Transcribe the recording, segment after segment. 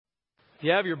If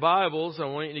you have your Bibles, I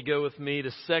want you to go with me to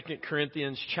 2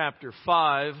 Corinthians chapter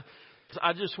 5.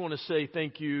 I just want to say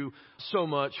thank you so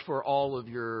much for all of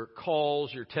your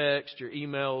calls, your texts, your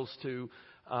emails to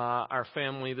our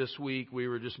family this week. We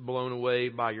were just blown away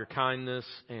by your kindness.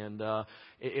 And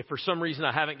if for some reason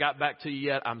I haven't got back to you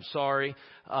yet, I'm sorry.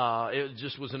 It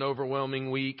just was an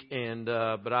overwhelming week,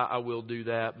 but I will do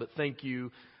that. But thank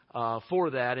you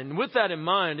for that. And with that in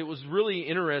mind, it was really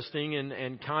interesting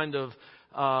and kind of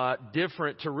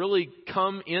different to really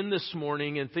come in this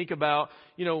morning and think about,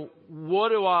 what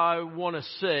do I want to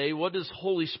say? What does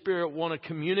Holy Spirit want to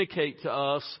communicate to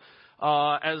us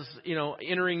as,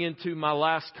 entering into my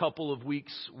last couple of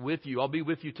weeks with you? I'll be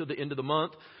with you till the end of the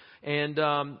month. And,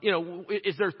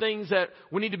 is there things that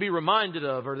we need to be reminded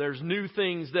of, or there's new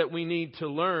things that we need to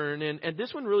learn? And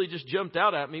this one really just jumped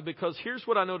out at me because here's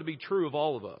what I know to be true of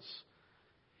all of us.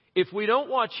 If we don't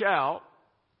watch out,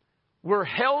 we're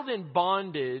held in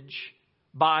bondage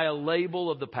by a label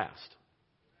of the past.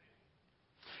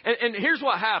 And here's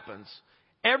what happens.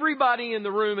 Everybody in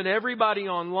the room and everybody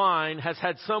online has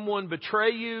had someone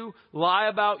betray you, lie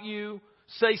about you,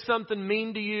 say something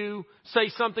mean to you, say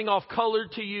something off color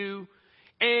to you.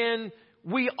 And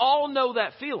we all know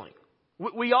that feeling.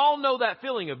 We all know that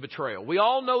feeling of betrayal. We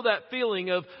all know that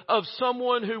feeling of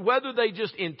someone who, whether they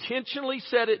just intentionally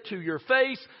said it to your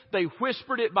face, they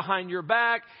whispered it behind your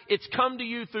back, it's come to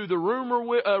you through the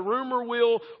rumor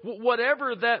wheel,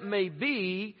 whatever that may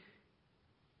be.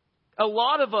 A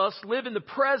lot of us live in the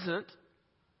present,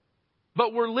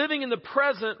 but we're living in the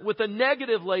present with a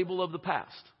negative label of the past.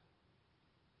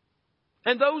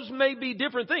 And those may be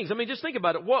different things. I mean, just think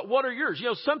about it. What are yours?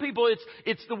 Some people,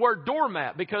 it's the word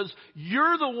doormat, because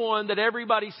you're the one that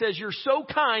everybody says you're so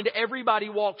kind, everybody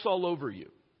walks all over you.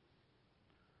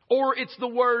 Or it's the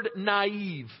word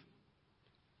naive.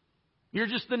 You're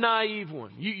just the naive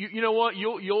one. You know what?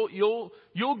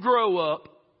 You'll grow up.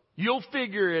 You'll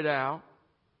figure it out.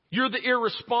 You're the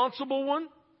irresponsible one.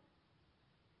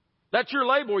 That's your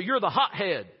label. You're the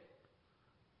hothead.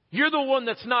 You're the one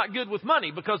that's not good with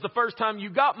money because the first time you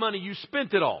got money, you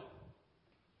spent it all.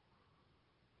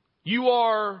 You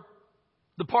are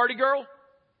the party girl,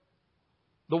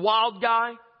 the wild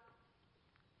guy.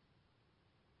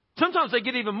 Sometimes they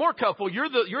get even more colorful. You're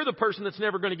the person that's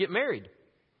never going to get married.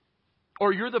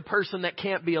 Or you're the person that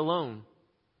can't be alone.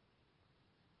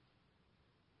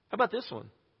 How about this one?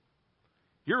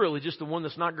 You're really just the one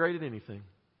that's not great at anything.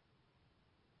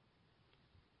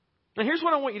 Now here's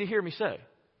what I want you to hear me say.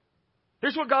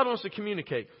 Here's what God wants to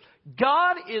communicate.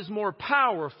 God is more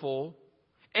powerful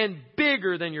and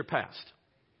bigger than your past.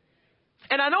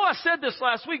 And I know I said this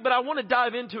last week, but I want to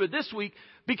dive into it this week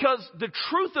because the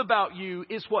truth about you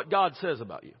is what God says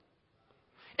about you.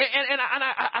 And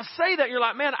I say that, you're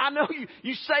like, man, I know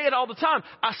you say it all the time.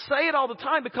 I say it all the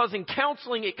time because in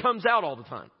counseling it comes out all the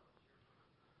time.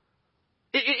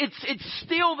 It's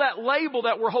still that label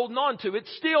that we're holding on to.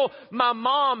 It's still my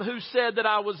mom who said that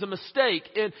I was a mistake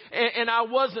and I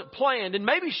wasn't planned. And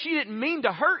maybe she didn't mean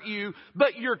to hurt you,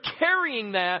 but you're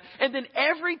carrying that. And then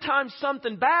every time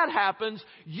something bad happens,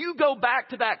 you go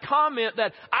back to that comment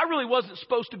that I really wasn't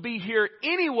supposed to be here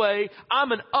anyway.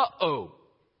 I'm an uh-oh.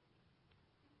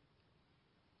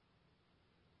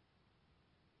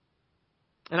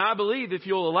 And I believe if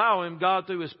you'll allow Him, God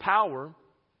through His power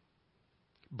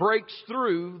breaks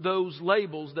through those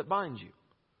labels that bind you.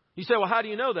 You say, well, how do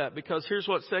you know that? Because here's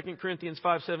what 2 Corinthians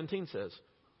 5:17 says.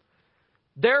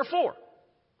 Therefore,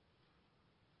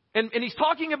 and he's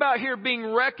talking about here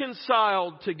being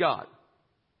reconciled to God.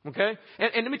 Okay?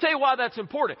 And let me tell you why that's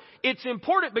important. It's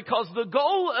important because the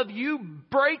goal of you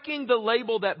breaking the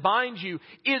label that binds you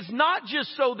is not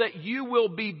just so that you will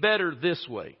be better this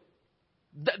way.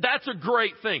 That's a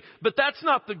great thing. But that's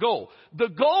not the goal. The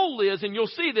goal is, and you'll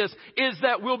see this, is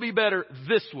that we'll be better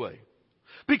this way.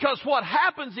 Because what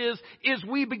happens is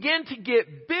we begin to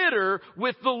get bitter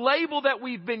with the label that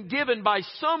we've been given by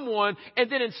someone,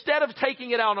 and then instead of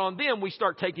taking it out on them, we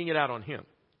start taking it out on Him.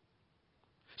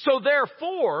 So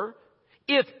therefore,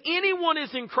 if anyone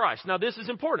is in Christ, now this is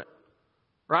important.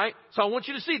 Right? So I want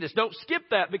you to see this. Don't skip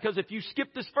that, because if you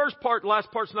skip this first part, the last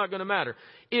part's not going to matter.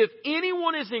 If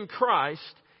anyone is in Christ,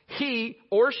 he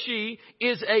or she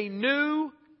is a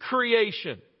new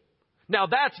creation. Now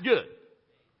that's good.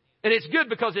 And it's good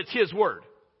because it's His Word.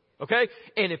 Okay?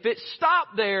 And if it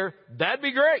stopped there, that'd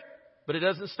be great. But it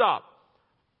doesn't stop.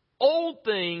 Old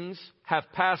things have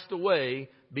passed away.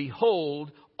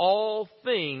 Behold, all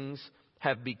things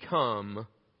have become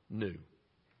new.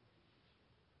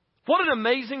 What an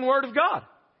amazing word of God.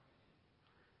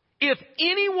 If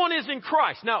anyone is in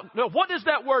Christ. Now, what does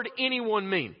that word anyone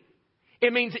mean?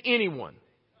 It means anyone.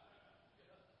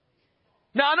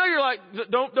 Now, I know you're like,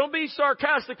 don't be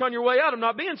sarcastic on your way out. I'm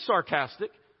not being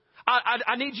sarcastic.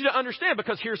 I need you to understand,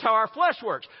 because here's how our flesh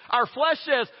works. Our flesh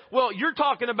says, well, you're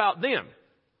talking about them.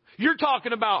 You're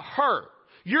talking about her.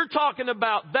 You're talking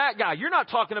about that guy. You're not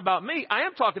talking about me. I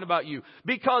am talking about you.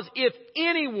 Because if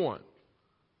anyone,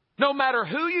 no matter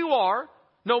who you are,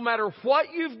 no matter what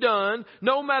you've done,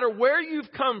 no matter where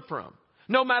you've come from,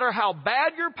 no matter how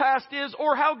bad your past is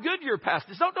or how good your past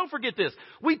is. Don't forget this.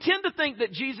 We tend to think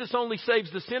that Jesus only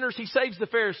saves the sinners. He saves the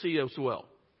Pharisees as well.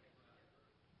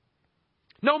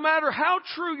 No matter how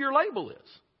true your label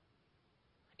is.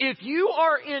 If you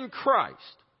are in Christ,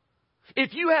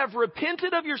 if you have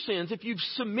repented of your sins, if you've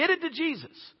submitted to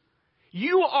Jesus,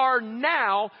 you are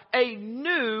now a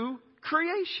new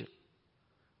creation.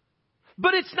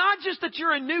 But it's not just that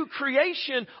you're a new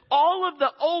creation. All of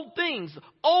the old things,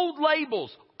 old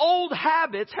labels, old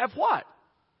habits have what?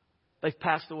 They've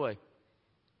passed away.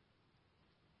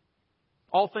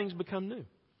 All things become new.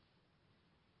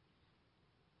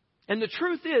 And the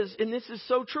truth is, and this is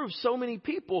so true of so many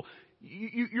people,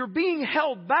 you're being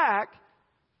held back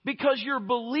because you're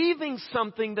believing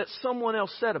something that someone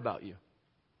else said about you.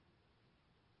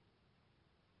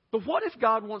 But what if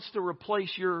God wants to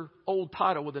replace your old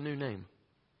title with a new name?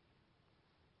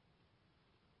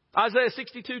 Isaiah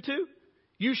 62:2.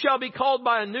 You shall be called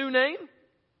by a new name,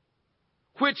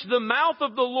 which the mouth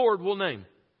of the Lord will name.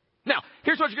 Now,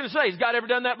 here's what you're going to say. Has God ever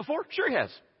done that before? Sure He has.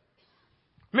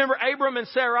 Remember Abram and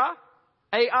Sarai?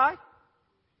 AI?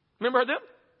 Remember them?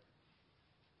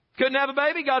 Couldn't have a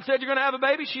baby. God said, you're going to have a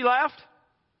baby. She laughed.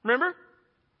 Remember?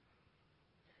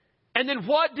 And then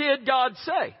what did God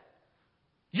say?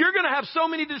 You're going to have so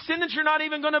many descendants, you're not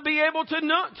even going to be able to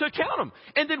count them.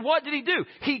 And then what did He do?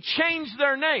 He changed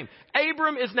their name.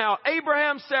 Abram is now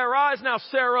Abraham. Sarai is now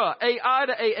Sarah. AI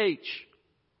to AH.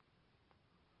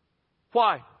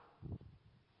 Why?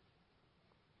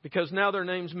 Because now their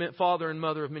names meant father and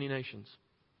mother of many nations.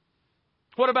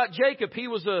 What about Jacob?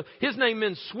 His name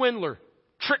meant swindler,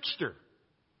 trickster.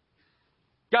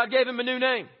 God gave him a new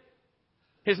name.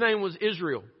 His name was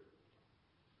Israel.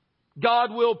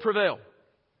 God will prevail.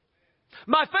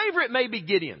 My favorite may be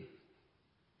Gideon.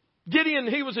 Gideon,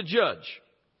 he was a judge.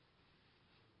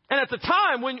 And at the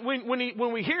time,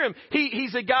 when we hear him,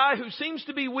 he's a guy who seems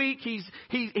to be weak.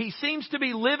 He seems to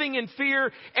be living in fear.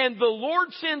 And the Lord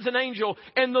sends an angel.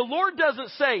 And the Lord doesn't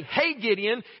say, hey,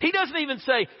 Gideon. He doesn't even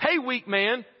say, hey, weak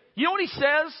man. You know what He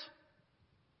says?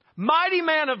 Mighty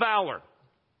man of valor.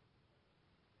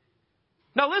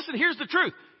 Now listen, here's the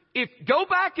truth. Go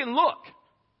back and look.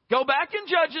 Go back in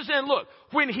Judges and look.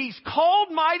 When He's called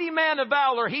mighty man of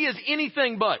valor, he is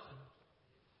anything but.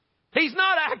 He's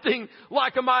not acting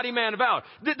like a mighty man of valor.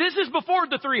 This is before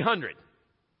the 300.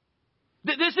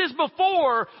 This is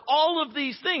before all of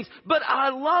these things. But I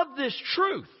love this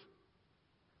truth.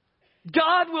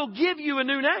 God will give you a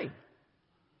new name.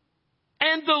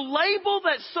 And the label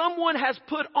that someone has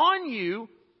put on you,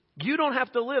 you don't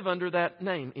have to live under that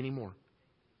name anymore.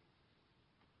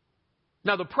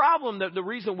 Now, the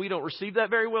reason we don't receive that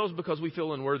very well is because we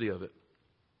feel unworthy of it.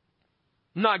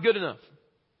 I'm not good enough.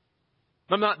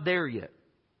 I'm not there yet.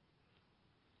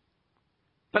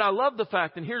 But I love the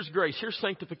fact, and here's grace, here's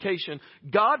sanctification.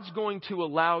 God's going to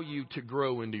allow you to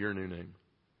grow into your new name.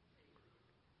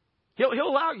 He'll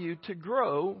allow you to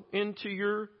grow into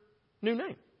your new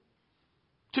name.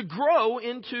 To grow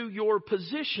into your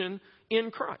position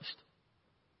in Christ.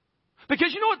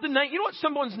 Because you know what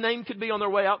someone's name could be on their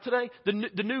way out today?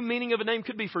 The new meaning of a name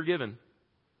could be forgiven.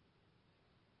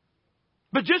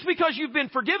 But just because you've been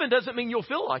forgiven doesn't mean you'll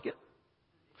feel like it.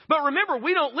 But remember,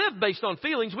 we don't live based on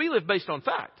feelings. We live based on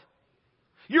fact.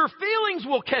 Your feelings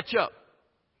will catch up.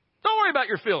 Don't worry about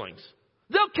your feelings.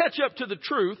 They'll catch up to the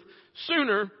truth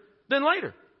sooner than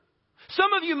later.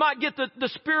 Some of you might get the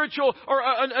spiritual or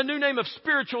a new name of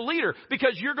spiritual leader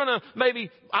because you're going to maybe,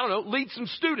 lead some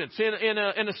students in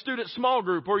a student small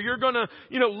group, or you're going to,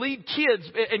 lead kids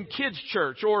in kids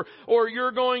church, or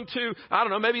you're going to,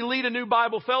 maybe lead a new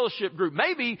Bible fellowship group.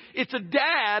 Maybe it's a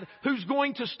dad who's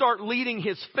going to start leading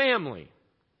his family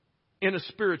in a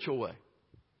spiritual way.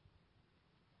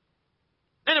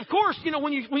 And of course,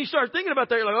 when you start thinking about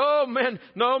that, you're like, oh man,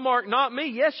 no, Mark, not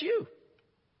me. Yes, you.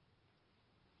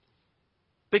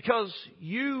 Because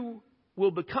you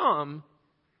will become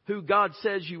who God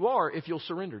says you are if you'll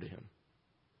surrender to Him.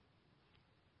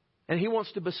 And He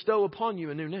wants to bestow upon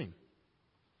you a new name.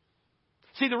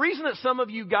 See, the reason that some of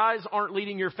you guys aren't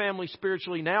leading your family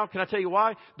spiritually now, can I tell you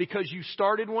why? Because you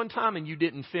started one time and you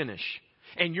didn't finish.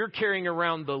 And you're carrying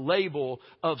around the label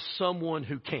of someone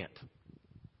who can't.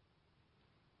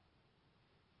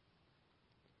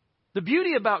 The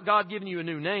beauty about God giving you a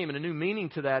new name and a new meaning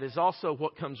to that is also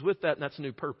what comes with that, and that's a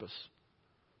new purpose.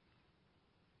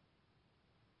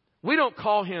 We don't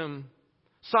call him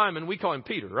Simon, we call him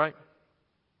Peter, right?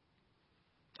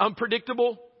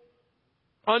 Unpredictable,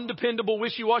 undependable,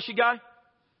 wishy-washy guy.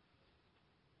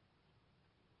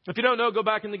 If you don't know, go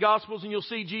back in the Gospels and you'll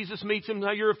see Jesus meets him.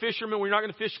 Now, you're a fisherman. We're not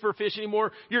going to fish for fish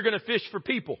anymore. You're going to fish for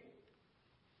people.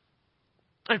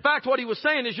 In fact, what he was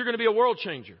saying is you're going to be a world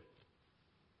changer.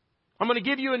 I'm going to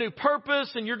give you a new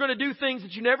purpose, and you're going to do things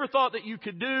that you never thought that you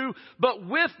could do. But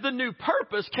with the new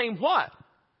purpose came what?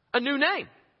 A new name.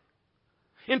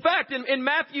 In fact, in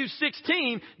Matthew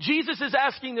 16, Jesus is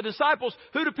asking the disciples,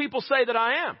 who do people say that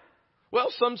I am? Well,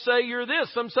 some say you're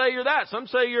this, some say you're that, some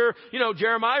say you're,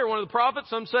 Jeremiah or one of the prophets,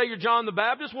 some say you're John the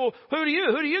Baptist. Well, who do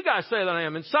you guys say that I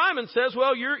am? And Simon says,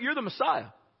 well, you're the Messiah.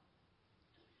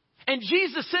 And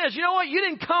Jesus says, you know what? You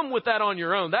didn't come with that on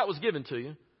your own. That was given to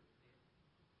you.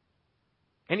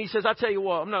 And he says, I tell you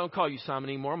what, I'm not going to call you Simon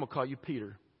anymore. I'm going to call you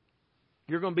Peter.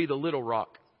 You're going to be the little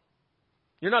rock.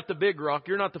 You're not the big rock.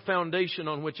 You're not the foundation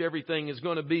on which everything is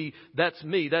going to be. That's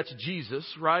me. That's Jesus,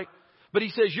 right? But he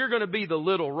says, you're going to be the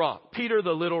little rock. Peter,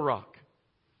 the little rock.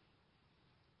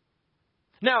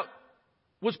 Now,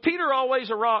 was Peter always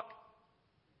a rock?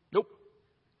 Nope.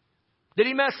 Did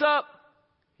he mess up?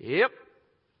 Yep.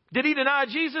 Did he deny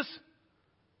Jesus?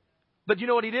 But you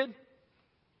know what he did?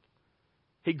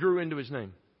 He grew into his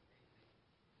name.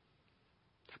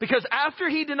 Because after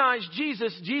he denies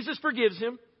Jesus, Jesus forgives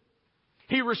him.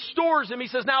 He restores him. He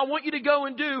says, now I want you to go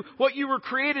and do what you were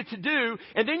created to do.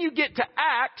 And then you get to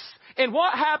Acts. And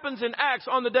what happens in Acts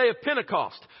on the day of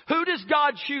Pentecost? Who does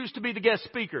God choose to be the guest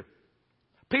speaker?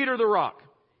 Peter the rock.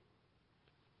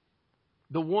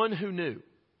 The one who knew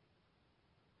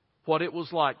what it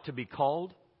was like to be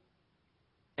called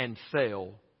and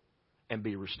fail and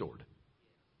be restored.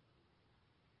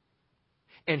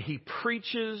 And he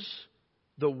preaches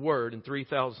the word, and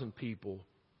 3,000 people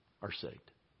are saved.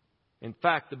 In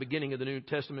fact, the beginning of the New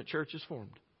Testament church is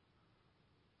formed.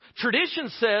 Tradition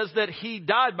says that he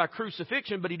died by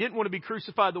crucifixion, but he didn't want to be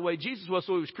crucified the way Jesus was,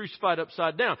 so he was crucified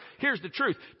upside down. Here's the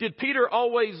truth. Did Peter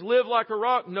always live like a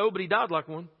rock? No, but he died like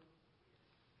one.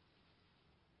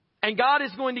 And God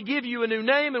is going to give you a new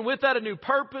name, and with that a new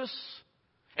purpose.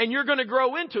 And you're going to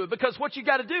grow into it, because what you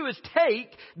got to do is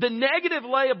take the negative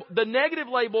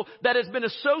label that has been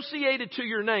associated to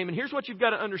your name. And here's what you've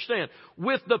got to understand.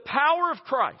 With the power of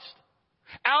Christ,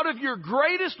 out of your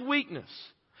greatest weakness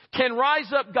can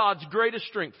rise up God's greatest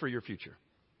strength for your future.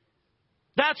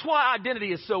 That's why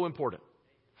identity is so important.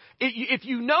 If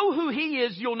you know who He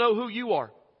is, you'll know who you are.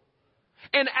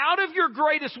 And out of your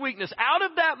greatest weakness, out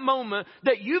of that moment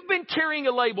that you've been carrying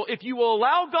a label, if you will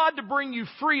allow God to bring you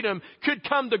freedom, could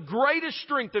come the greatest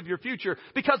strength of your future.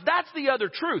 Because that's the other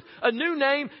truth. A new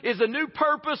name is a new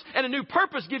purpose, and a new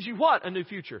purpose gives you what? A new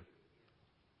future.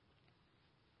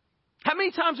 How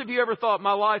many times have you ever thought,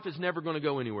 my life is never going to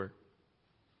go anywhere?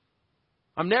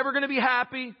 I'm never going to be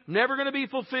happy, never going to be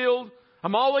fulfilled.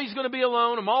 I'm always going to be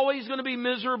alone. I'm always going to be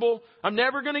miserable. I'm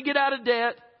never going to get out of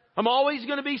debt. I'm always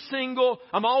going to be single.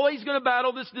 I'm always going to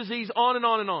battle this disease, on and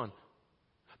on and on.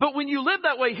 But when you live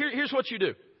that way, here's what you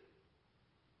do.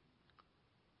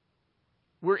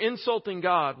 We're insulting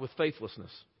God with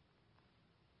faithlessness.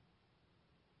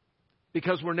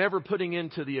 Because we're never putting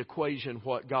into the equation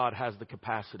what God has the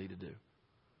capacity to do.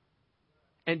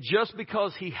 And just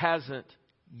because He hasn't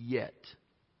yet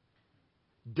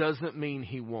doesn't mean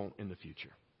He won't in the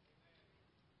future.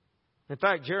 In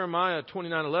fact, Jeremiah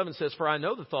 29:11 says, "For I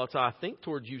know the thoughts I think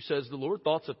towards you, says the Lord,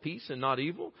 thoughts of peace and not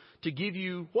evil, to give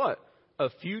you" what? "A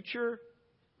future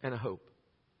and a hope."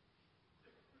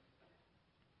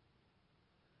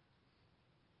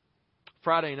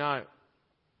 Friday night,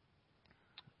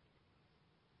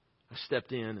 I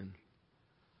stepped in and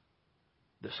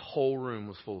this whole room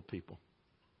was full of people.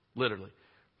 Literally.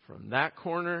 From that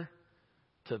corner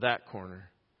to that corner.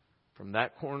 From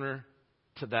that corner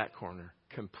to that corner.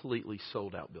 Completely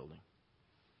sold out building.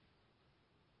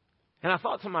 And I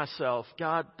thought to myself,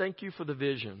 God, thank you for the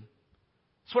vision.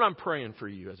 That's what I'm praying for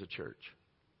you as a church.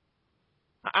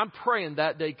 I'm praying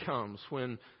that day comes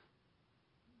when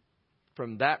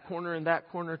from that corner and that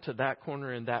corner to that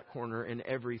corner and that corner and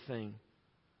everything.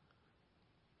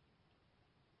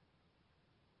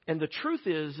 And the truth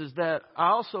is that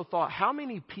I also thought, how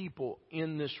many people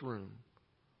in this room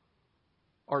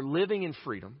are living in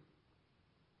freedom?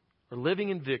 Are living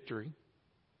in victory?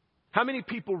 How many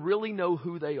people really know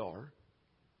who they are?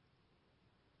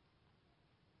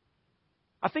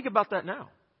 I think about that now.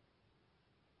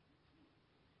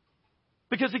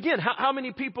 Because again, how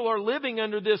many people are living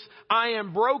under this, I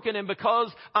am broken, and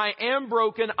because I am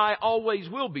broken, I always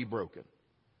will be broken.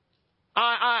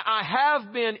 I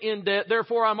have been in debt,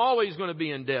 therefore I'm always going to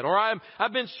be in debt. Or I'm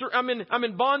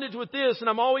in bondage with this, and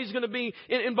I'm always going to be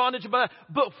in bondage with that.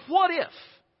 But what if?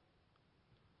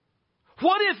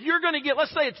 What if you're going to get,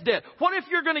 let's say it's debt. What if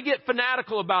you're going to get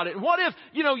fanatical about it? And what if,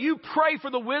 you pray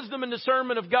for the wisdom and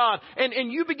discernment of God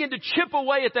and you begin to chip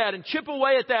away at that and chip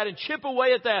away at that and chip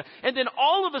away at that. And then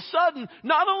all of a sudden,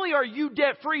 not only are you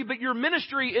debt free, but your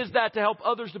ministry is that to help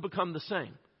others to become the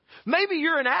same. Maybe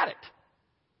you're an addict.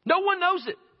 No one knows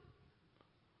it.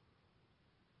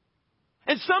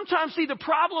 And sometimes, see, the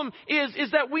problem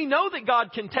is that we know that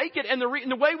God can take it. And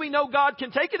the way we know God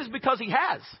can take it is because He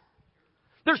has.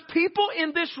 There's people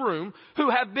in this room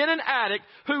who have been an addict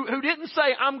who didn't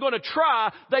say, I'm going to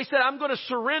try. They said, I'm going to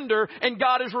surrender, and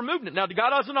God has removed it. Now,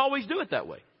 God doesn't always do it that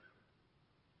way.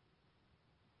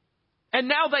 And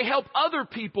now they help other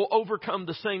people overcome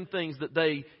the same things that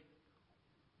they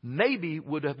maybe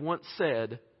would have once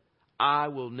said, I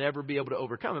will never be able to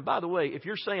overcome. And by the way, if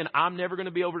you're saying I'm never going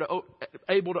to be able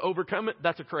to overcome it,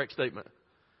 that's a correct statement.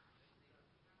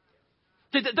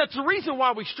 That's the reason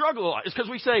why we struggle a lot, is because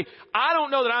we say, I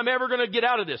don't know that I'm ever going to get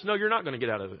out of this. No, you're not going to get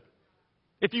out of it.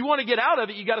 If you want to get out of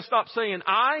it, you got to stop saying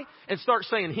I and start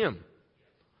saying Him.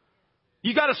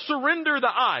 You got to surrender the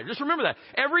I. Just remember that.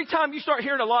 Every time you start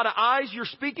hearing a lot of I's, you're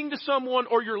speaking to someone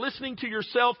or you're listening to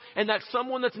yourself, and that's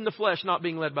someone that's in the flesh, not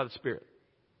being led by the Spirit.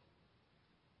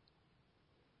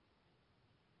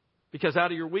 Because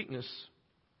out of your weakness,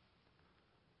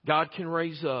 God can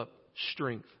raise up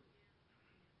strength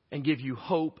and give you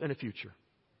hope and a future.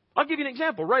 I'll give you an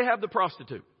example. Rahab the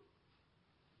prostitute.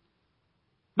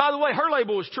 By the way, her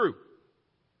label was true.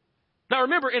 Now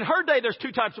remember, in her day, there's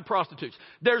two types of prostitutes.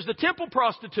 There's the temple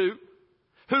prostitute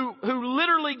who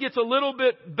literally gets a little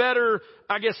bit better,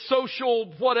 I guess,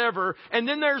 social whatever. And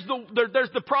then there's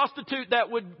the prostitute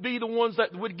that would be the ones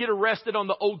that would get arrested on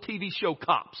the old TV show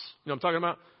Cops. You know what I'm talking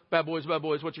about? Bad boys,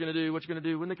 what you going to do? What you going to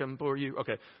do when they come for you?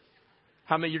 Okay.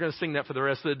 How many you're going to sing that for the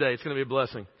rest of the day? It's going to be a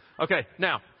blessing. Okay,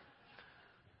 now,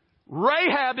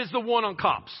 Rahab is the one on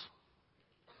Cops.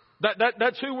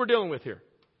 That's who we're dealing with here.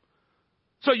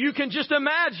 So you can just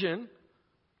imagine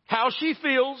how she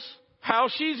feels, how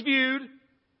she's viewed.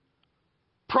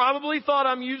 Probably thought,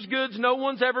 I'm used goods. No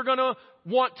one's ever going to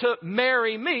want to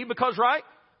marry me because, right?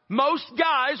 Most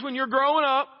guys, when you're growing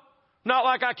up, not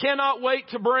like I cannot wait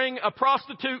to bring a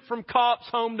prostitute from Cops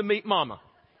home to meet mama.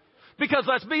 Because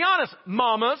let's be honest,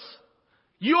 mamas,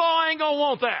 you all ain't going to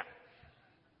want that.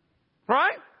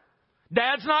 Right?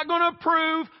 Dad's not going to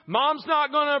approve. Mom's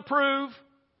not going to approve.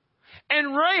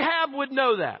 And Rahab would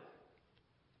know that.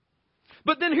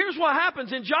 But then here's what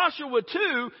happens. In Joshua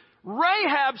 2,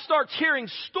 Rahab starts hearing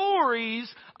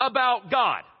stories about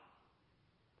God.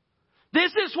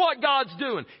 This is what God's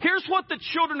doing. Here's what the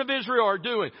children of Israel are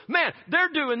doing. Man, they're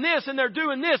doing this and they're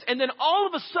doing this. And then all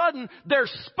of a sudden,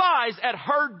 there's spies at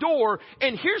her door.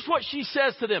 And here's what she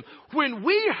says to them. When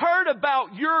we heard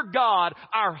about your God,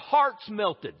 our hearts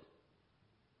melted.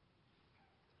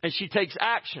 And she takes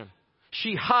action.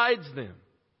 She hides them.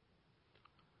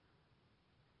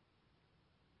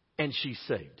 And she's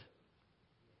saved.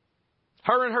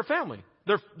 Her and her family,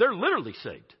 they're literally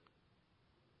saved.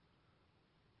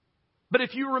 But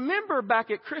if you remember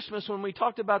back at Christmas when we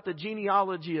talked about the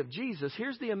genealogy of Jesus,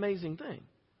 here's the amazing thing.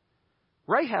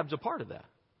 Rahab's a part of that.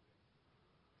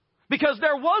 Because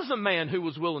there was a man who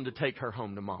was willing to take her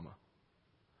home to mama.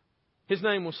 His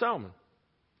name was Salmon.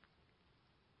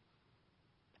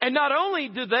 And not only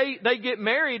do they get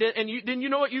married, and then you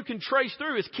know what you can trace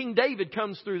through is King David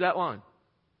comes through that line.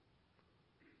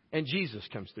 And Jesus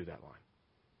comes through that line.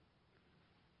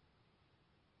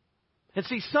 And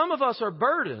see, some of us are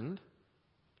burdened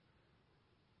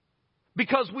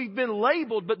because we've been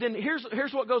labeled, but then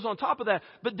here's what goes on top of that.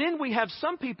 But then we have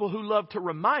some people who love to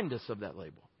remind us of that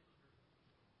label.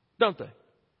 Don't they?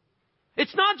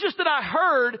 It's not just that I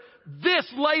heard this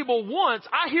label once.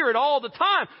 I hear it all the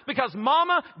time because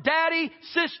mama, daddy,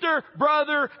 sister,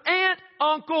 brother, aunt,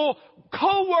 uncle,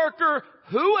 coworker,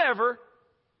 whoever.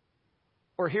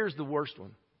 Or here's the worst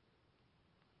one.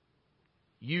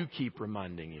 You keep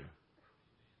reminding you.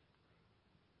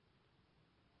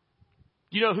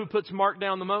 You know who puts Mark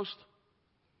down the most?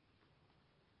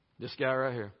 This guy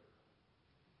right here.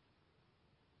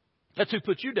 That's who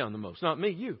puts you down the most. Not me,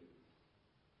 you.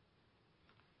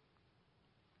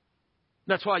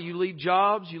 That's why you leave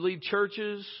jobs, you leave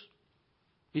churches,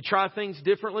 you try things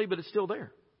differently, but it's still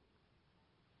there.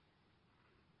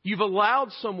 You've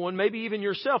allowed someone, maybe even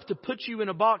yourself, to put you in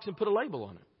a box and put a label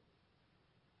on it.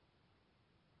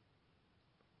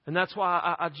 And that's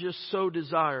why I just so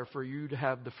desire for you to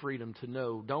have the freedom to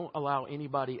know. Don't allow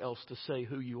anybody else to say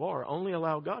who you are. Only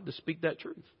allow God to speak that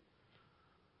truth.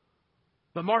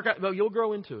 But Mark, you'll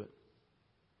grow into it.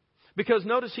 Because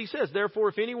notice he says, therefore,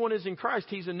 if anyone is in Christ,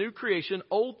 he's a new creation.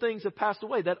 Old things have passed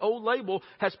away. That old label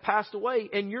has passed away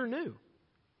and you're new.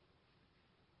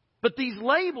 But these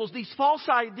labels, these false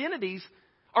identities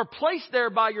are placed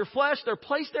there by your flesh. They're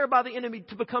placed there by the enemy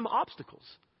to become obstacles.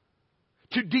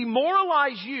 To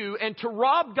demoralize you and to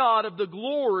rob God of the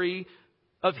glory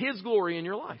of His glory in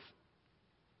your life.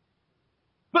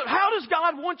 But how does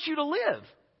God want you to live?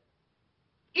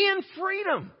 In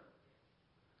freedom.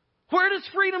 Where does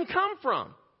freedom come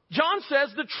from? John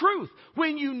says the truth.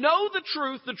 When you know the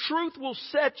truth will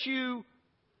set you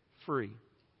free.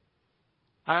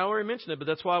 I already mentioned it, but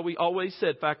that's why we always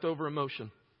said fact over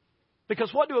emotion.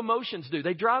 Because what do emotions do?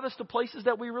 They drive us to places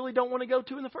that we really don't want to go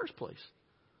to in the first place.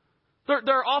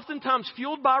 They're oftentimes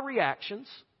fueled by reactions.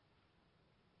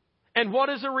 And what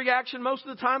is a reaction most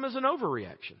of the time is an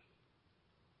overreaction.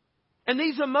 And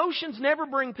these emotions never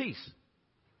bring peace.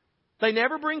 They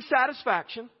never bring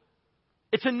satisfaction.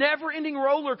 It's a never-ending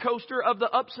roller coaster of the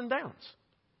ups and downs.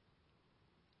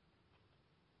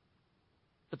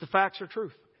 But the facts are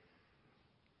truth.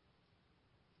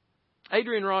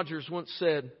 Adrian Rogers once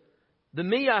said, "The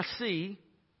me I see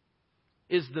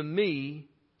is the me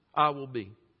I will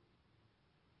be."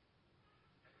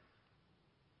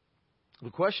 The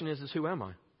question is who am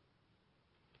I?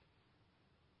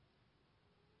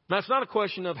 Now, it's not a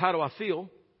question of how do I feel.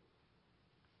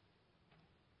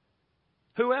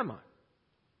 Who am I?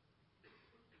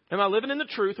 Am I living in the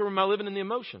truth or am I living in the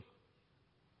emotion?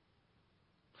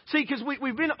 See, because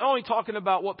we've been only talking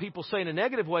about what people say in a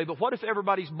negative way, but what if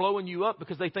everybody's blowing you up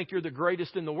because they think you're the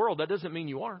greatest in the world? That doesn't mean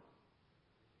you are.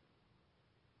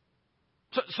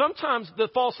 So sometimes the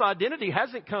false identity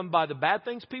hasn't come by the bad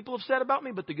things people have said about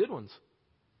me, but the good ones.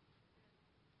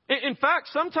 In fact,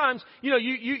 sometimes,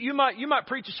 you might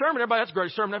preach a sermon. Everybody, that's the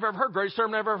greatest sermon I've ever heard. Greatest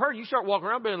sermon I've ever heard. You start walking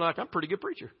around being like, I'm a pretty good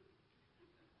preacher.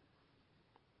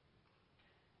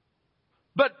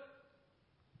 But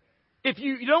if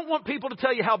you don't want people to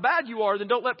tell you how bad you are, then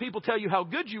don't let people tell you how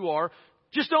good you are.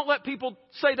 Just don't let people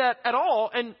say that at all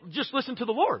and just listen to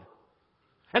the Lord.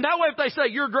 And that way, if they say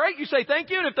you're great, you say thank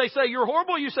you. And if they say you're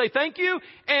horrible, you say thank you.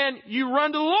 And you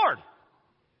run to the Lord.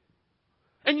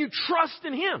 And you trust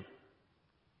in Him.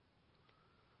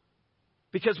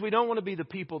 Because we don't want to be the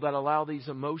people that allow these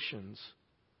emotions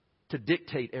to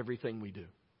dictate everything we do.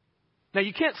 Now,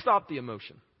 you can't stop the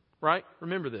emotion, right?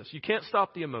 Remember this. You can't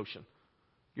stop the emotion.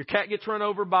 Your cat gets run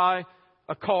over by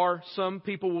a car. Some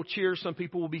people will cheer. Some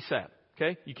people will be sad.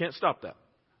 Okay? You can't stop that.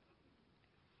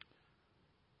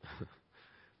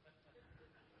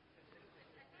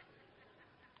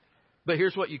 But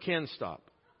here's what you can stop.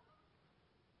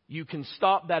 You can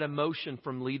stop that emotion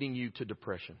from leading you to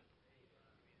depression.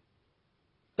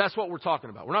 That's what we're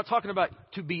talking about. We're not talking about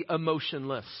to be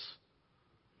emotionless.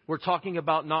 We're talking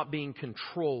about not being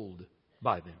controlled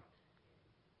by them.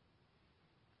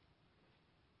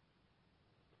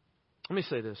 Let me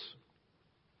say this.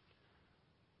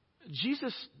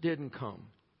 Jesus didn't come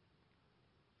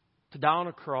to die on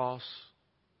a cross,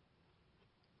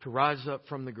 to rise up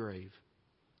from the grave,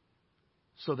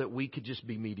 so that we could just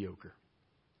be mediocre.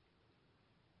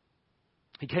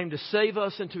 He came to save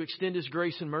us and to extend His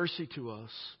grace and mercy to us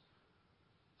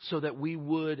so that we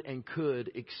would and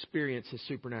could experience His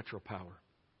supernatural power.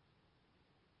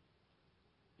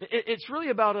 It's really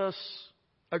about us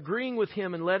agreeing with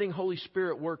Him and letting Holy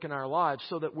Spirit work in our lives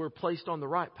so that we're placed on the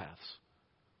right paths,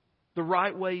 the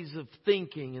right ways of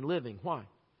thinking and living. Why?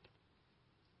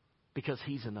 Because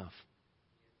He's enough.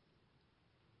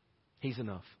 He's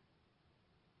enough.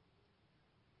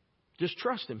 Just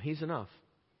trust Him. He's enough.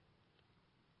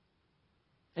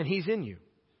 And He's in you.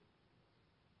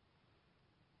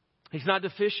 He's not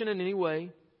deficient in any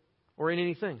way or in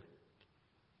anything.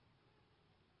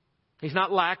 He's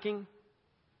not lacking.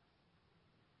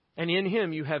 And in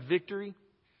Him you have victory.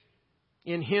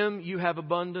 In Him you have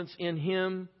abundance. In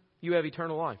Him you have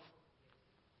eternal life.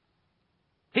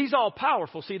 He's all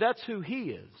powerful. See, that's who He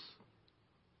is.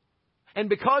 And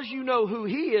because you know who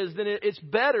He is, then it's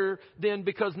better than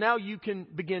because now you can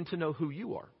begin to know who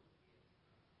you are.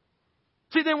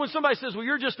 See, then when somebody says, well,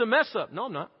 you're just a mess up. No,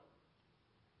 I'm not.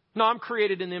 No, I'm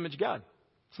created in the image of God.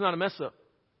 It's not a mess up.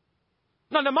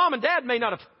 No, Mom and Dad may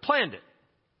not have planned it.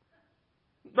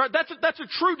 Right? That's a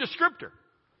true descriptor.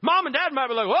 Mom and Dad might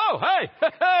be like, whoa,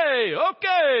 hey,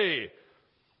 okay.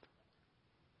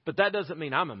 But that doesn't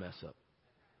mean I'm a mess up.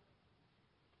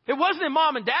 It wasn't in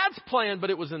Mom and Dad's plan, but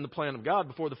it was in the plan of God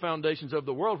before the foundations of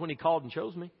the world when He called and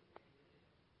chose me.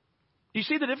 You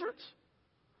see the difference?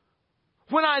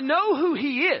 When I know who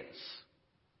He is,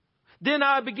 then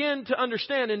I begin to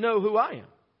understand and know who I am.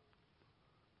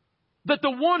 That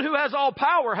the one who has all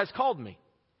power has called me.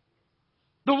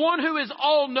 The one who is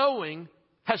all-knowing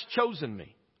has chosen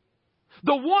me.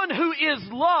 The one who is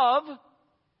love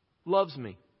loves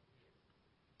me.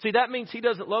 See, that means He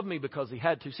doesn't love me because He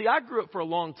had to. See, I grew up for a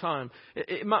long time.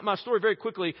 My story very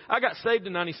quickly, I got saved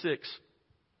in 96.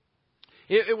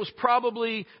 It was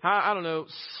probably, I don't know,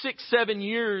 6-7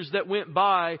 years that went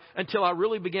by until I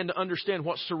really began to understand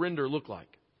what surrender looked like.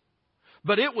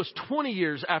 But it was 20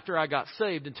 years after I got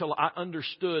saved until I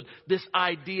understood this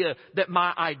idea that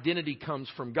my identity comes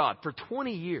from God. For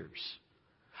 20 years,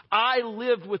 I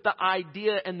lived with the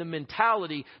idea and the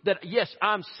mentality that, yes,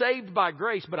 I'm saved by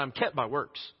grace, but I'm kept by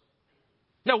works.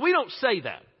 Now, we don't say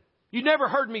that. You never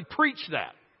heard me preach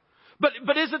that.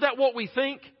 But isn't that what we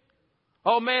think?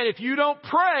 Oh man, if you don't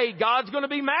pray, God's going to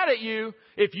be mad at you.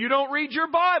 If you don't read your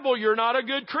Bible, you're not a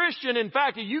good Christian. In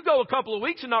fact, if you go a couple of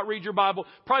weeks and not read your Bible,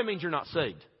 probably means you're not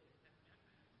saved.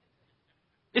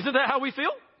 Isn't that how we feel?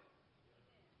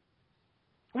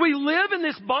 We live in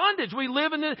this bondage. We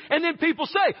live in this, and then people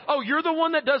say, oh, you're the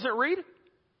one that doesn't read?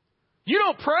 You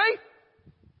don't pray?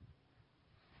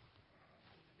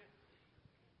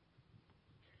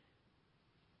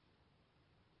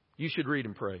 You should read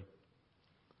and pray.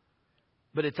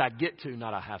 But it's I get to,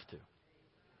 not I have to.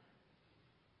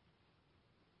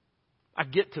 I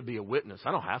get to be a witness.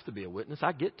 I don't have to be a witness.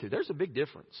 I get to. There's a big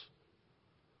difference.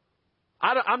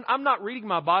 I'm not reading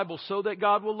my Bible so that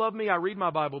God will love me. I read my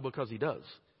Bible because He does.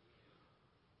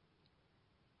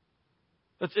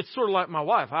 It's sort of like my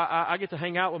wife. I get to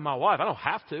hang out with my wife. I don't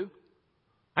have to.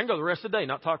 I can go the rest of the day,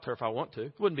 not talk to her if I want to.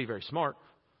 It wouldn't be very smart.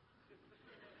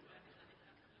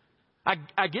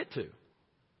 I get to.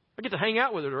 I get to hang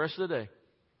out with her the rest of the day.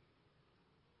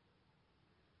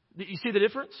 You see the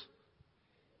difference?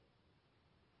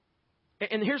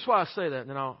 And here's why I say that, and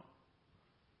then I'll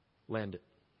land it.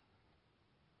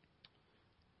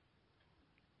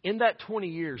 In that 20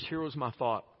 years, here was my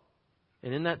thought.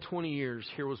 And in that 20 years,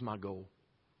 here was my goal.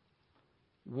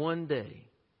 One day,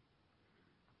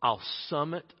 I'll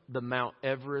summit the Mount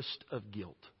Everest of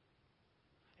guilt.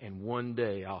 And one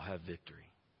day, I'll have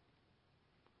victory.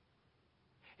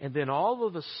 And then all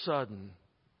of a sudden,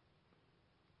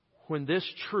 when this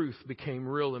truth became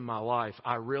real in my life,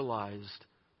 I realized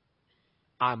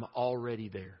I'm already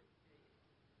there.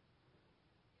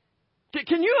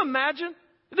 Can you imagine?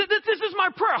 This is my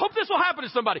prayer. I hope this will happen to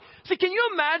somebody. See, can you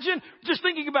imagine just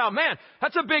thinking about, man,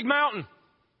 that's a big mountain.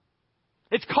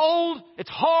 It's cold. It's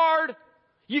hard.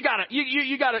 You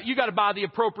gotta buy the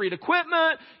appropriate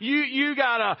equipment. You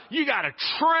gotta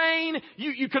train.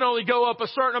 You can only go up a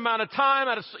certain amount of time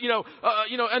at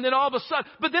and then all of a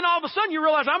sudden you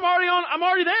realize I'm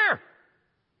already there.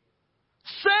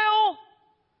 Sell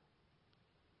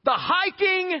the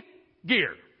hiking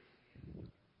gear.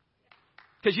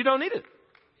 Because you don't need it.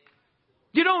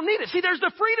 You don't need it. See, there's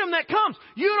the freedom that comes.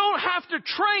 You don't have to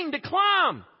train to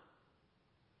climb.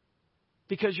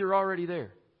 Because you're already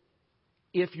there.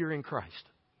 If you're in Christ.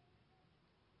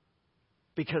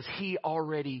 Because He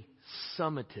already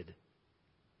summited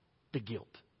the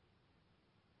guilt.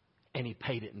 And He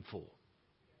paid it in full.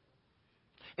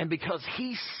 And because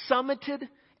He summited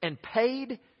and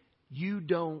paid, you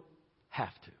don't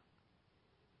have to.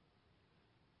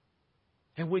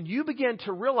 And when you begin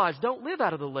to realize, don't live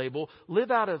out of the label,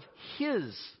 live out of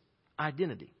His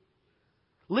identity.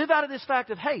 Live out of this fact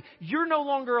of, hey, you're no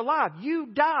longer alive. You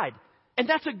died. And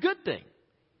that's a good thing.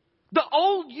 The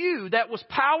old you that was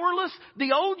powerless,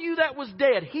 the old you that was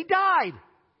dead, he died.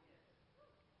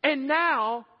 And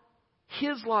now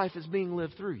His life is being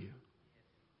lived through you.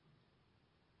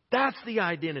 That's the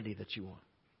identity that you want.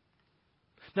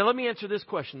 Now let me answer this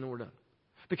question and we're done.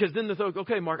 Because then the thought,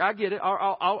 okay, Mark, I get it.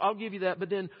 I'll give you that. But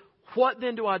then what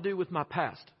then do I do with my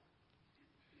past?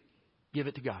 Give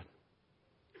it to God.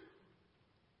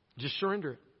 Just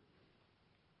surrender it.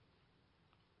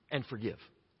 And forgive.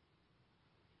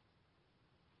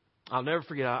 I'll never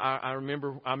forget. I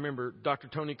remember Dr.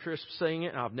 Tony Crisp saying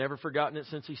it, and I've never forgotten it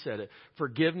since he said it.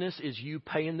 Forgiveness is you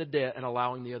paying the debt and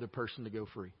allowing the other person to go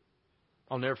free.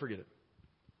 I'll never forget it.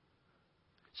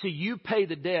 See, you pay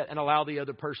the debt and allow the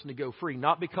other person to go free,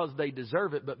 not because they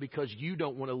deserve it, but because you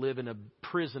don't want to live in a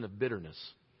prison of bitterness.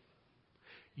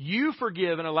 You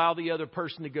forgive and allow the other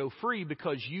person to go free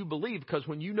because you believe. Because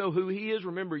when you know who He is,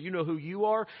 remember, you know who you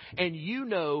are. And you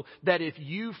know that if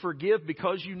you forgive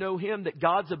because you know Him, that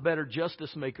God's a better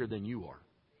justice maker than you are.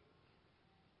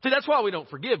 See, that's why we don't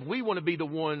forgive. We want to be the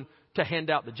one to hand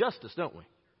out the justice, don't we?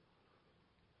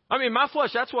 I mean, my flesh,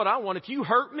 that's what I want. If you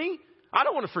hurt me, I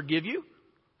don't want to forgive you.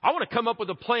 I want to come up with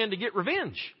a plan to get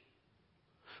revenge.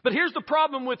 But here's the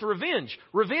problem with revenge.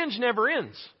 Revenge never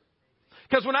ends.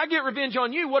 Because when I get revenge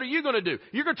on you, what are you going to do?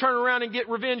 You're going to turn around and get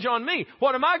revenge on me.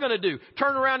 What am I going to do?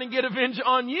 Turn around and get revenge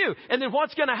on you. And then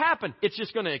what's going to happen? It's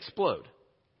just going to explode.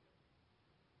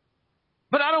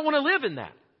 But I don't want to live in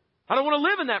that. I don't want to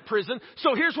live in that prison.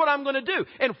 So here's what I'm going to do.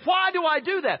 And why do I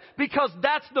do that? Because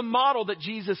that's the model that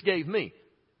Jesus gave me.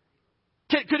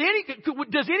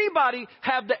 Does anybody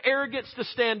have the arrogance to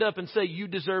stand up and say you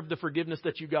deserve the forgiveness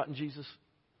that you got in Jesus?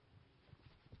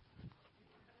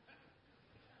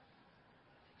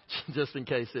 Just in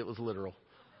case it was literal.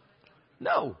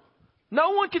 No.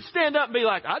 No one can stand up and be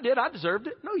like, I deserved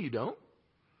it. No, you don't.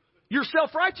 Your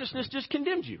self-righteousness just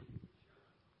condemns you.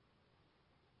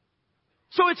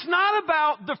 So it's not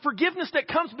about the forgiveness that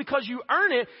comes because you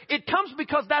earn it. It comes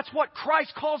because that's what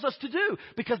Christ calls us to do.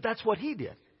 Because that's what He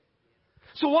did.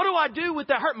 So what do I do with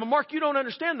that hurt? Mark, you don't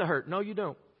understand the hurt. No, you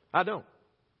don't. I don't.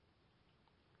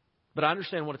 But I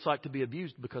understand what it's like to be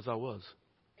abused because I was.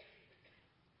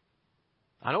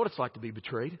 I know what it's like to be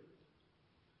betrayed.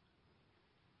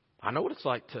 I know what it's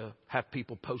like to have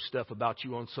people post stuff about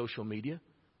you on social media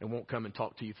and won't come and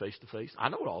talk to you face to face. I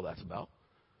know what all that's about.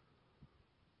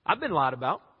 I've been lied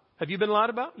about. Have you been lied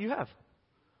about? You have.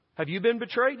 Have you been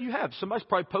betrayed? You have. Somebody's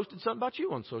probably posted something about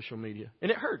you on social media.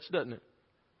 And it hurts, doesn't it?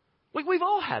 We've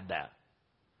all had that.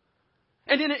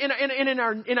 And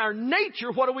in our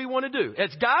nature, what do we want to do?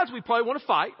 As guys, we probably want to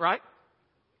fight, right?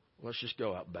 Let's just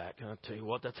go out back. I'll tell you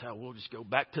what, that's how we'll just go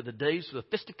back to the days of the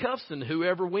fisticuffs, and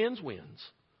whoever wins, wins.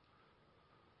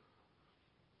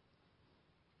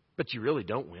 But you really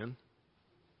don't win.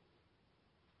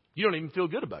 You don't even feel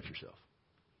good about yourself.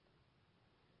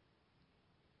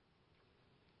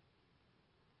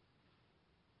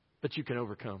 But you can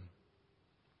overcome.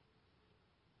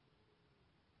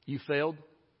 You failed,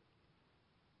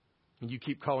 and you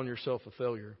keep calling yourself a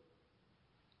failure.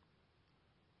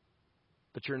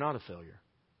 But you're not a failure.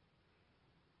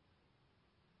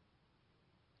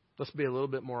 Let's be a little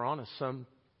bit more honest. Some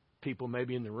people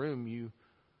maybe in the room, you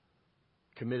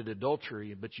committed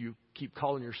adultery, but you keep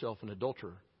calling yourself an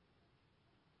adulterer.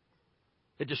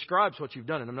 It describes what you've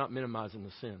done, and I'm not minimizing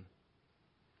the sin.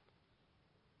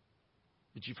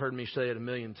 But you've heard me say it a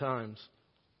million times.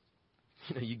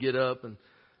 You get up and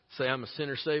say, I'm a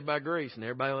sinner saved by grace, and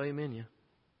everybody will amen you.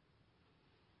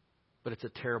 But it's a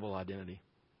terrible identity.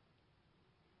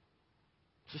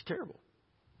 It's just terrible.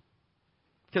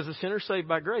 Because the sinner saved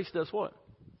by grace does what?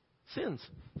 Sins.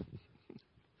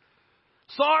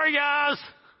 Sorry, guys.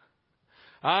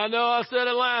 I know I said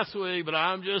it last week, but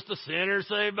I'm just a sinner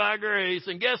saved by grace.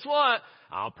 And guess what?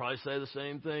 I'll probably say the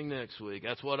same thing next week.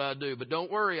 That's what I do. But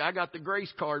don't worry, I got the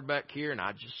grace card back here, and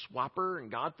I just swap her, and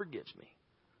God forgives me.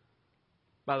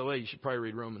 By the way, you should probably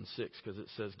read Romans 6, because it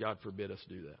says God forbid us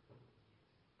do that.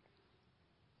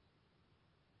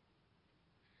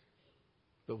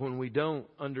 But when we don't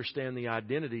understand the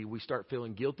identity, we start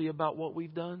feeling guilty about what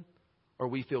we've done. Or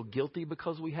we feel guilty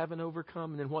because we haven't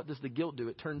overcome. And then what does the guilt do?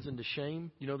 It turns into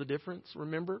shame. You know the difference,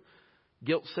 remember?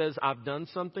 Guilt says I've done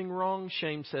something wrong.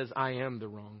 Shame says I am the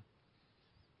wrong.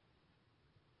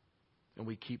 And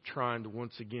we keep trying to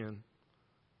once again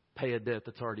pay a debt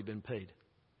that's already been paid.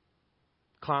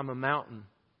 Climb a mountain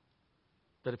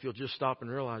that if you'll just stop and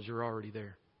realize you're already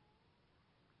there.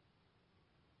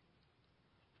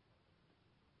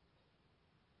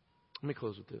 Let me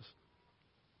close with this.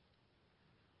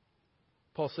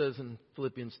 Paul says in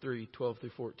Philippians 3:12 through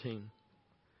 14,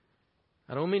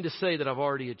 I don't mean to say that I've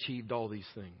already achieved all these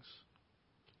things.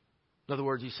 In other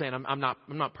words, he's saying I'm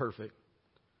not perfect,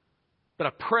 but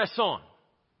I press on.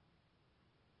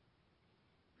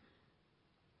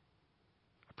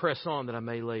 I press on that I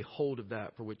may lay hold of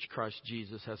that for which Christ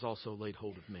Jesus has also laid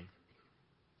hold of me.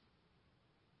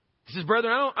 He says,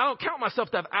 brethren, I don't count myself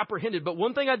to have apprehended, but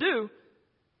one thing I do,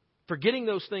 forgetting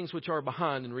those things which are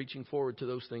behind and reaching forward to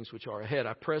those things which are ahead,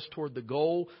 I press toward the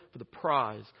goal for the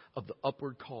prize of the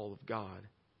upward call of God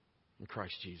in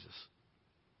Christ Jesus.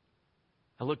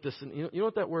 I looked this, and you know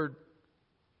what that word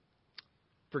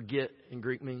forget in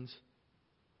Greek means?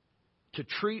 To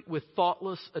treat with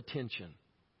thoughtless attention,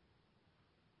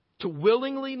 to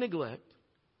willingly neglect,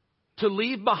 to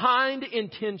leave behind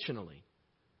intentionally,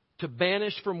 to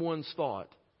banish from one's thought,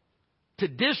 to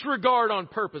disregard on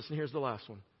purpose, and here's the last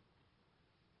one,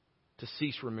 to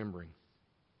cease remembering.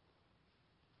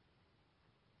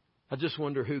 I just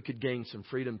wonder who could gain some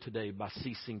freedom today by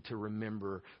ceasing to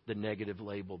remember the negative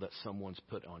label that someone's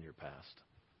put on your past.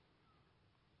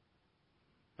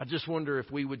 I just wonder if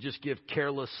we would just give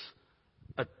careless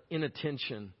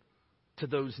inattention to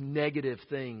those negative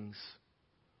things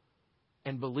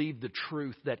and believe the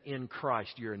truth that in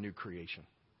Christ you're a new creation.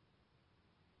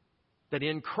 That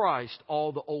in Christ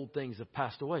all the old things have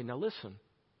passed away. Now listen.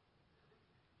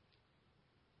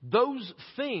 Those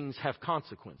things have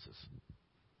consequences.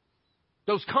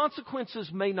 Those consequences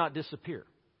may not disappear.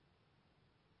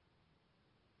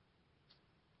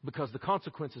 Because the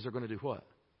consequences are going to do what?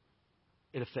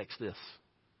 It affects this.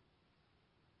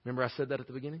 Remember I said that at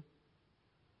the beginning?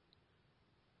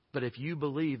 But if you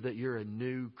believe that you're a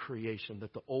new creation,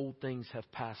 that the old things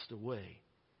have passed away,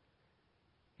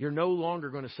 you're no longer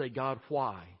going to say, God,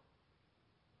 why?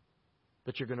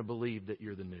 But you're going to believe that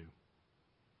you're the new.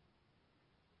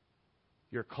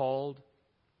 You're called.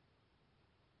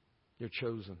 You're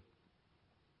chosen.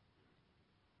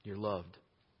 You're loved.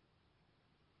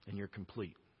 And you're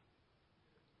complete.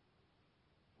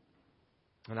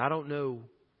 And I don't know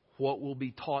what will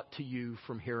be taught to you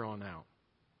from here on out.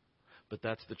 But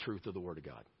that's the truth of the Word of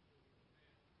God.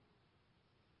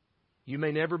 You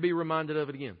may never be reminded of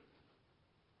it again.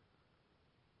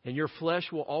 And your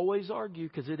flesh will always argue,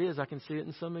 because it is. I can see it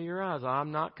in some of your eyes.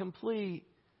 I'm not complete.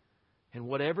 And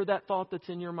whatever that thought that's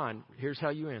in your mind, here's how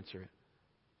you answer it.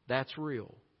 That's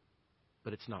real,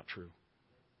 but it's not true.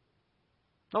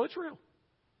 No, it's real.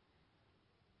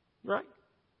 Right?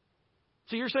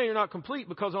 So you're saying you're not complete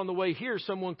because on the way here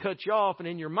someone cut you off and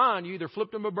in your mind you either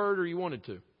flipped them a bird or you wanted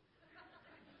to.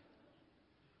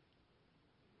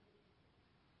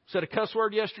 Said a cuss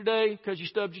word yesterday because you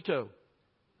stubbed your toe.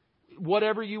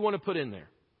 Whatever you want to put in there.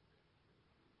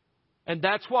 And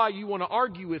that's why you want to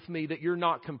argue with me that you're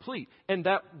not complete. And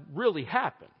that really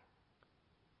happened.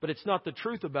 But it's not the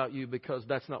truth about you because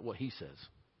that's not what He says.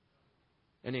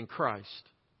 And in Christ,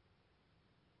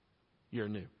 you're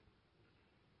new.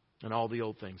 And all the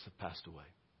old things have passed away.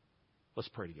 Let's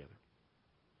pray together.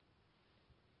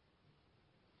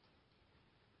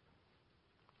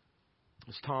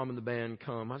 As Tom and the band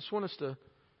come, I just want us to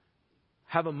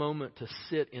have a moment to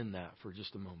sit in that for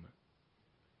just a moment.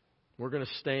 We're going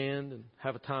to stand and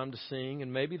have a time to sing,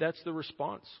 and maybe that's the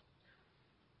response.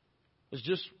 It's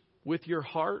just with your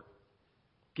heart,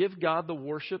 give God the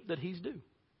worship that He's due.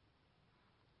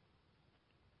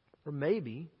 Or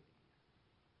maybe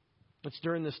it's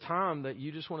during this time that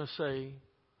you just want to say,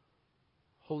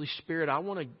 Holy Spirit, I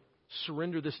want to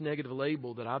surrender this negative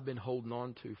label that I've been holding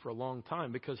on to for a long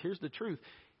time. Because here's the truth.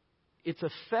 It's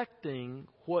affecting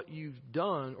what you've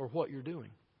done or what you're doing.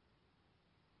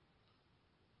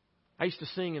 I used to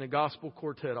sing in a gospel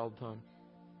quartet all the time.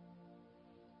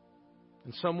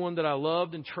 And someone that I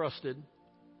loved and trusted,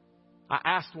 I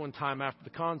asked one time after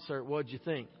the concert, what'd you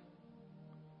think?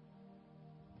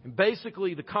 And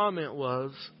basically the comment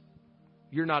was,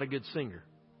 you're not a good singer.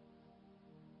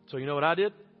 So you know what I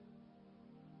did?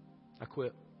 I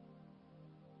quit.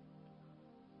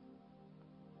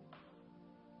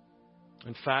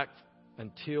 In fact,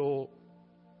 until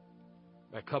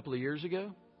a couple of years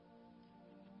ago,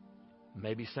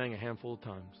 maybe sang a handful of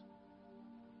times.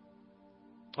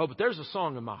 Oh, but there's a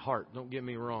song in my heart. Don't get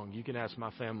me wrong. You can ask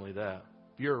my family that.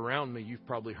 If you're around me, you've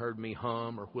probably heard me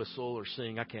hum or whistle or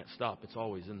sing. I can't stop. It's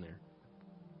always in there.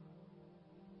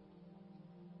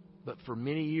 But for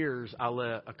many years, I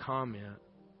let a comment,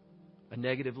 a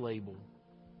negative label,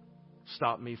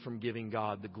 stop me from giving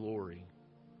God the glory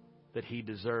that He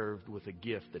deserved with a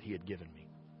gift that He had given me.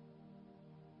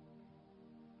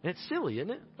 And it's silly,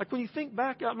 isn't it? Like when you think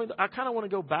back, I mean, I kind of want to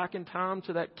go back in time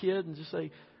to that kid and just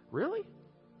say, really?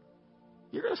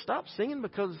 You're going to stop singing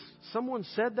because someone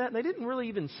said that? And they didn't really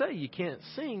even say you can't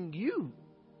sing. You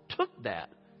took that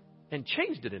and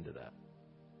changed it into that.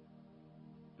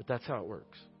 But that's how it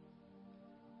works.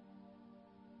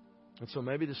 And so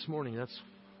maybe this morning that's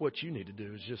what you need to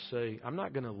do is just say, I'm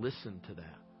not going to listen to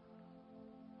that.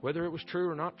 Whether it was true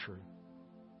or not true,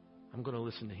 I'm going to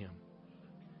listen to Him.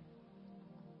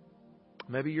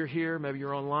 Maybe you're here, maybe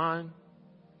you're online.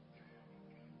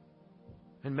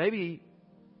 And maybe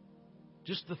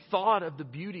just the thought of the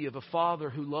beauty of a Father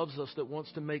who loves us, that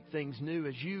wants to make things new,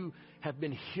 as you have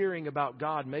been hearing about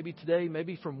God, maybe today,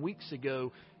 maybe from weeks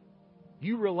ago,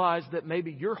 you realize that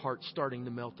maybe your heart's starting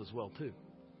to melt as well too.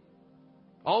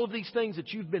 All of these things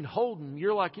that you've been holding,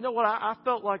 you're like, you know what, I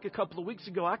felt like a couple of weeks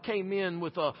ago I came in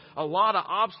with a lot of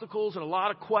obstacles and a lot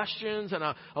of questions and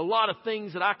a lot of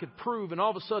things that I could prove. And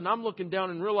all of a sudden I'm looking down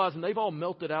and realizing they've all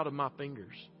melted out of my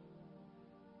fingers.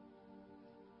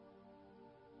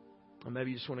 Or maybe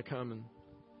you just want to come and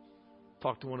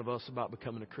talk to one of us about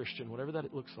becoming a Christian, whatever that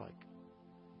it looks like.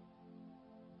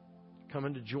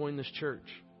 Coming to join this church.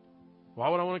 Why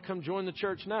would I want to come join the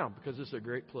church now? Because it's a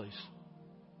great place.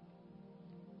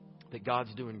 That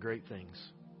God's doing great things.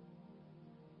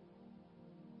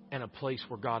 And a place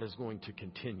where God is going to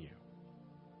continue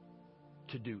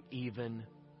to do even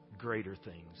greater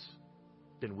things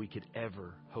than we could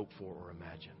ever hope for or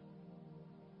imagine.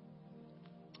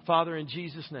 Father, in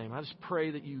Jesus' name, I just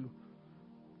pray that you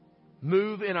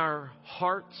move in our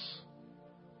hearts,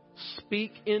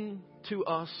 speak into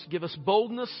us, give us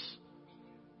boldness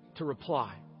to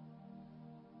reply.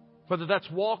 Whether that's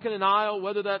walking an aisle,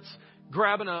 whether that's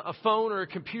grabbing a phone or a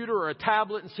computer or a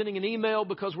tablet and sending an email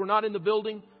because we're not in the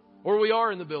building, or we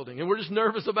are in the building and we're just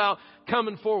nervous about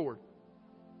coming forward.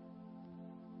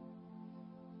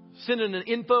 Sending an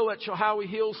info at Chilhowee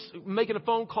Hills, making a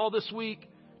phone call this week,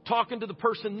 talking to the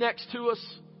person next to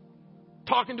us,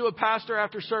 talking to a pastor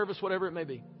after service, whatever it may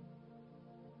be.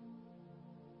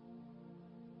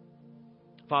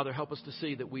 Father, help us to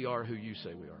see that we are who you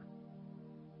say we are.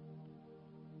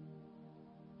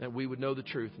 That we would know the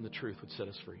truth and the truth would set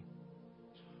us free.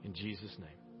 In Jesus' name.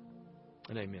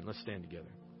 And amen. Let's stand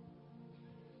together.